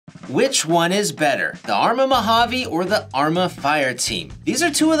Which one is better, the Arrma Mojave or the Arrma Fireteam? These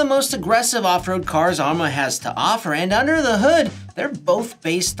are two of the most aggressive off-road cars Arrma has to offer, and under the hood, they're both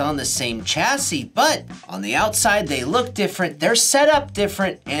based on the same chassis, but on the outside they look different, they're set up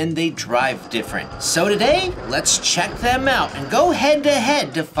different, and they drive different. So today, let's check them out and go head to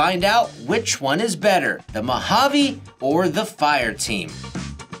head to find out which one is better, the Mojave or the Fireteam.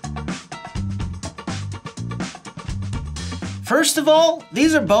 First of all,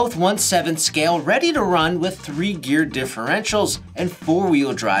 these are both 1/7 scale, ready to run with 3-gear differentials and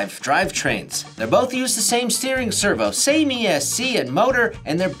 4-wheel drive drivetrains. They're both use the same steering servo, same ESC and motor,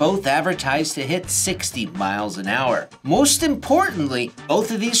 and they're both advertised to hit 60 miles an hour. Most importantly,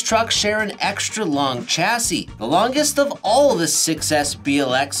 both of these trucks share an extra long chassis, the longest of all the 6S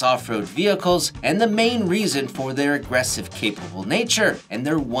BLX off-road vehicles, and the main reason for their aggressive capable nature and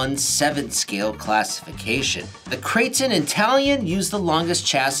their 1/7 scale classification. The Creighton and Italian use the longest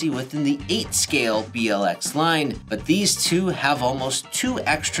chassis within the 8 scale BLX line, but these two have almost 2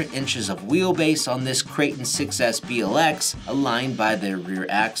 extra inches of wheelbase on this Creighton 6S BLX aligned by their rear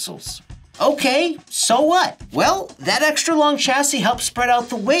axles. Okay, so what? Well, that extra long chassis helps spread out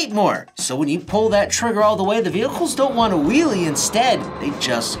the weight more. So when you pull that trigger all the way, the vehicles don't want to wheelie. Instead, they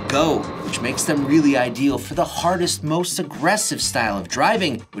just go, which makes them really ideal for the hardest, most aggressive style of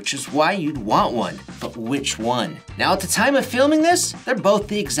driving, which is why you'd want one. But which one? Now, at the time of filming this, they're both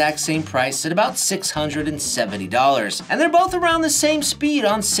the exact same price at about $670, and they're both around the same speed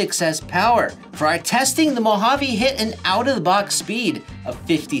on 6S power. For our testing, the Mojave hit an out-of-the-box speed of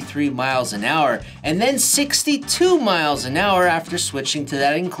 53 miles an hour, and then 62 miles an hour after switching to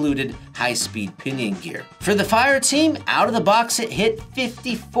that included high-speed pinion gear. For the Fireteam, out of the box it hit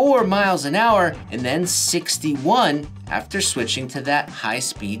 54 miles an hour, and then 61 after switching to that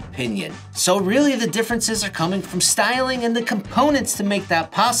high-speed pinion. So really the differences are coming from styling and the components to make that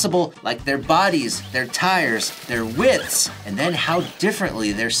possible, like their bodies, their tires, their widths, and then how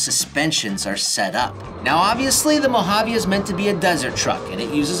differently their suspensions are set up. Now obviously the Mojave is meant to be a desert truck, and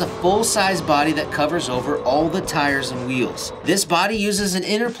it uses a full-size body that covers over all the tires and wheels. This body uses an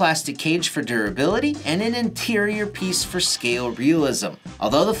inner plastic cage for durability and an interior piece for scale realism.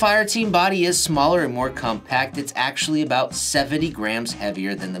 Although the Fireteam body is smaller and more compact, it's actually about 70 grams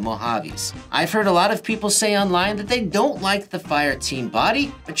heavier than the Mojave's. I've heard a lot of people say online that they don't like the Fireteam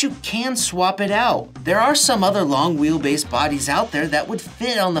body, but you can swap it out. There are some other long wheelbase bodies out there that would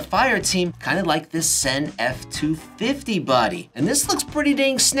fit on the Fireteam, kind of like this Sen F250 body. And this looks pretty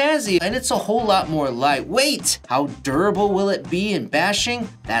dang snazzy, and it's a whole lot more lightweight. How durable will it be in bashing?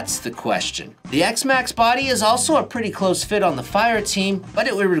 That's the question. The X-Max body is also a pretty close fit on the Fireteam, but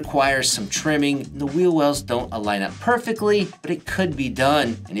it would require some trimming. The wheel wells don't align up perfectly, but it could be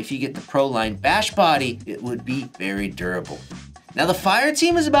done. And if you get the Pro-Line bash body, it would be very durable. Now the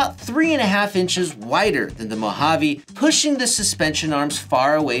Fireteam is about 3.5 inches wider than the Mojave, pushing the suspension arms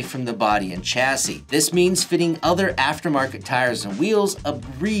far away from the body and chassis. This means fitting other aftermarket tires and wheels a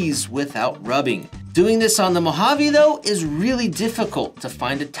breeze without rubbing. Doing this on the Mojave, though, is really difficult to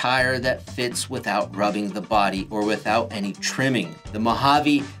find a tire that fits without rubbing the body or without any trimming. The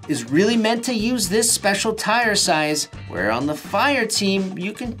Mojave is really meant to use this special tire size, where on the Fireteam,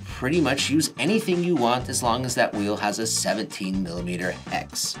 you can pretty much use anything you want as long as that wheel has a 17mm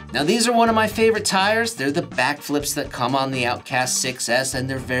hex. Now, these are one of my favorite tires. They're the backflips that come on the Outcast 6S, and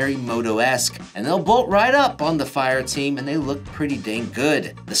they're very moto-esque, and they'll bolt right up on the Fireteam, and they look pretty dang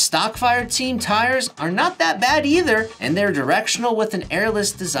good. The stock Fireteam tires are not that bad either, and they're directional with an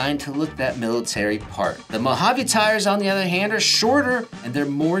airless design to look that military part. The Mojave tires, on the other hand, are shorter and they're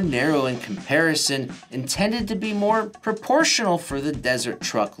more narrow in comparison, intended to be more proportional for the desert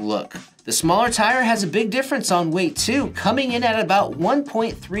truck look. The smaller tire has a big difference on weight too, coming in at about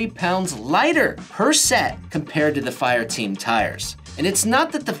 1.3 pounds lighter per set compared to the Fireteam tires. And it's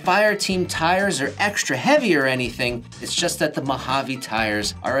not that the Fireteam tires are extra heavy or anything, it's just that the Mojave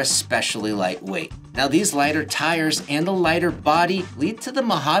tires are especially lightweight. Now these lighter tires and a lighter body lead to the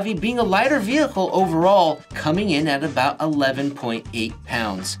Mojave being a lighter vehicle overall, coming in at about 11.8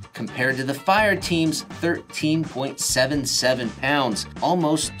 pounds, compared to the Fireteam's 13.77 pounds,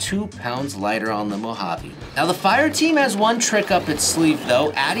 almost 2 pounds lighter on the Mojave. Now the Fireteam has one trick up its sleeve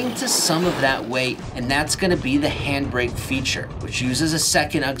though, adding to some of that weight, and that's going to be the handbrake feature, which uses a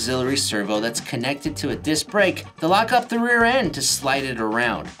second auxiliary servo that's connected to a disc brake to lock up the rear end to slide it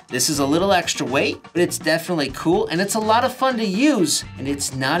around. This is a little extra weight, but it's definitely cool and it's a lot of fun to use, and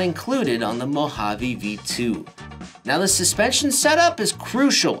it's not included on the Mojave V2. Now the suspension setup is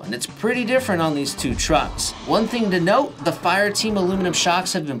crucial and it's pretty different on these two trucks. One thing to note, the Fireteam aluminum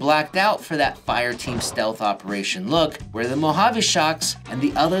shocks have been blacked out for that Fireteam stealth operation look, where the Mojave shocks and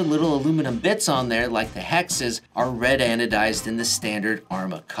the other little aluminum bits on there like the hexes are red anodized in the standard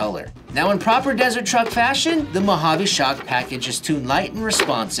Arrma color. Now in proper desert truck fashion, the Mojave shock package is tuned light and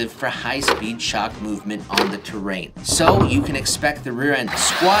responsive for high-speed shock movement on the terrain. So you can expect the rear end to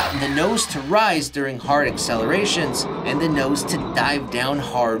squat and the nose to rise during hard accelerations and the nose to dive down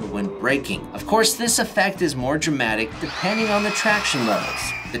hard when braking. Of course, this effect is more dramatic depending on the traction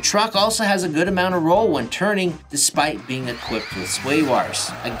levels. The truck also has a good amount of roll when turning, despite being equipped with sway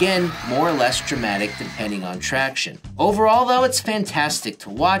bars. Again, more or less dramatic depending on traction. Overall though, it's fantastic to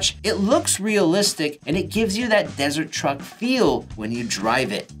watch. It looks realistic and it gives you that desert truck feel when you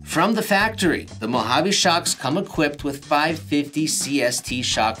drive it. From the factory, the Mojave shocks come equipped with 550 CST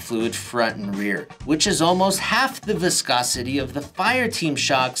shock fluid front and rear, which is almost half the viscosity of the Fireteam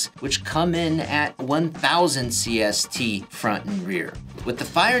shocks, which come in at 1000 CST front and rear. With the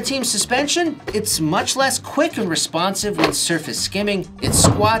Fireteam suspension, it's much less quick and responsive when surface skimming, it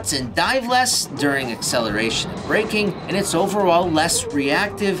squats and dive less during acceleration and braking, and it's overall less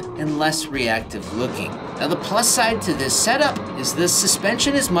reactive and less reactive looking. Now the plus side to this setup is the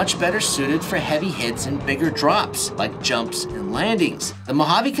suspension is much better suited for heavy hits and bigger drops, like jumps and landings. The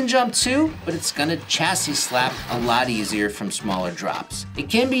Mojave can jump too, but it's gonna chassis slap a lot easier from smaller drops. It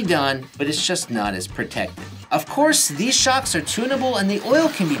can be done, but it's just not as protected. Of course, these shocks are tunable and the oil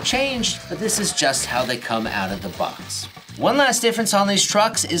can be changed, but this is just how they come out of the box. One last difference on these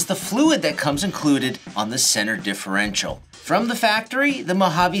trucks is the fluid that comes included on the center differential. From the factory, the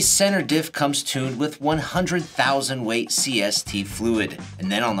Mojave center diff comes tuned with 100,000 weight CST fluid.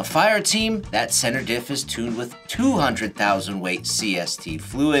 And then on the Fireteam, that center diff is tuned with 200,000 weight CST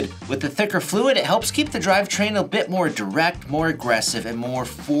fluid. With the thicker fluid, it helps keep the drivetrain a bit more direct, more aggressive, and more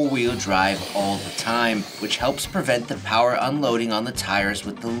four-wheel drive all the time, which helps prevent the power unloading on the tires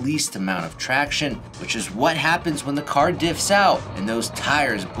with the least amount of traction, which is what happens when the car diffs out and those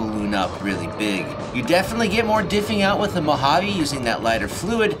tires balloon up really big. You definitely get more diffing out with the Mojave using that lighter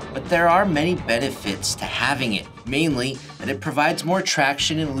fluid, but there are many benefits to having it. Mainly that it provides more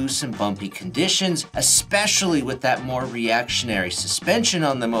traction in loose and bumpy conditions, especially with that more reactionary suspension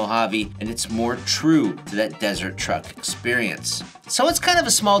on the Mojave, and it's more true to that desert truck experience. So it's kind of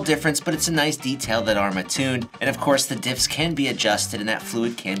a small difference, but it's a nice detail that Arrma tuned, and of course the diffs can be adjusted and that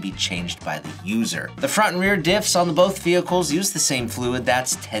fluid can be changed by the user. The front and rear diffs on both vehicles use the same fluid,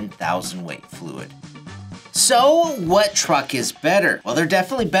 that's 10,000 weight fluid. So, what truck is better? Well, they're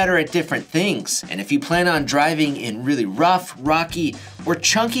definitely better at different things. And if you plan on driving in really rough, rocky, or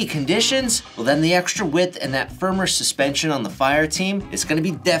chunky conditions, well then the extra width and that firmer suspension on the Fireteam is gonna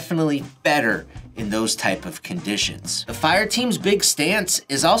be definitely better in those type of conditions. The Fireteam's big stance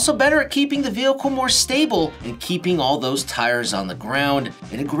is also better at keeping the vehicle more stable and keeping all those tires on the ground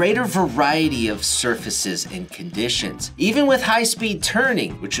in a greater variety of surfaces and conditions, even with high-speed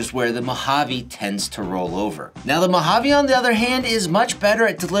turning, which is where the Mojave tends to roll over. Now the Mojave, on the other hand, is much better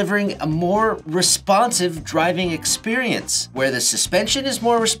at delivering a more responsive driving experience, where the suspension is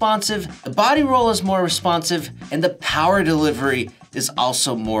more responsive, the body roll is more responsive, and the power delivery is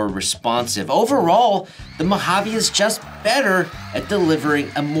also more responsive. Overall, the Mojave is just better at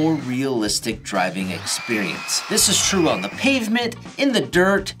delivering a more realistic driving experience. This is true on the pavement, in the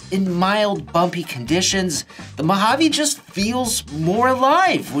dirt, in mild bumpy conditions. The Mojave just feels more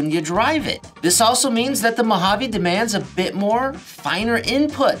alive when you drive it. This also means that the Mojave demands a bit more finer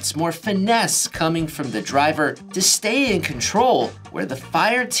inputs, more finesse coming from the driver to stay in control, where the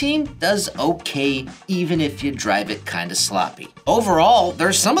Fireteam does okay even if you drive it kinda sloppy. Overall,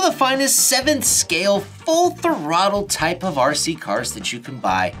 they're some of the finest 7th scale full throttle type of RC cars that you can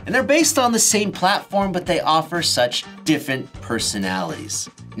buy, and they're based on the same platform, but they offer such different personalities.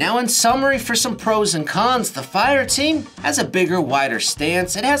 Now in summary, for some pros and cons, the Fireteam has a bigger, wider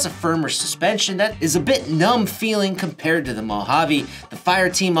stance. It has a firmer suspension that is a bit numb feeling compared to the Mojave. The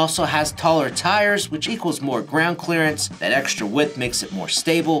Fireteam also has taller tires, which equals more ground clearance. That extra width makes it more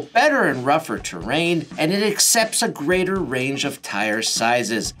stable, better in rougher terrain, and it accepts a greater range of tire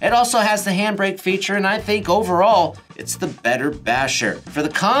sizes. It also has the handbrake feature, and I think overall, it's the better basher. For the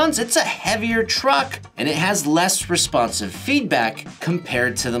cons, it's a heavier truck, and it has less responsive feedback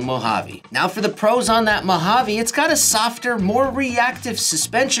compared to the Mojave. Now for the pros on that Mojave, it's got a softer, more reactive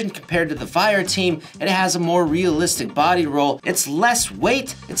suspension compared to the Fireteam. It has a more realistic body roll. It's less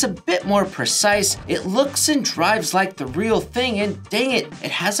weight, it's a bit more precise. It looks and drives like the real thing, and dang it,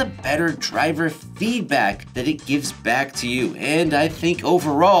 it has a better driver feedback that it gives back to you. And I think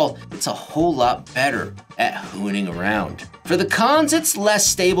overall, it's a whole lot better at hooning around. For the cons, it's less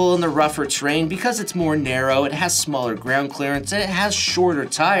stable in the rougher terrain because it's more narrow, it has smaller ground clearance, and it has shorter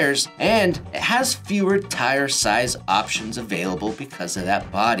tires, and it has fewer tire size options available because of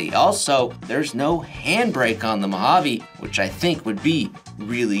that body. Also, there's no handbrake on the Mojave, which I think would be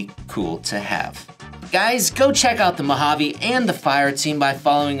really cool to have. Guys, go check out the Mojave and the Fireteam by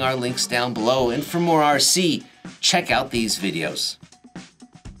following our links down below, and for more RC, check out these videos.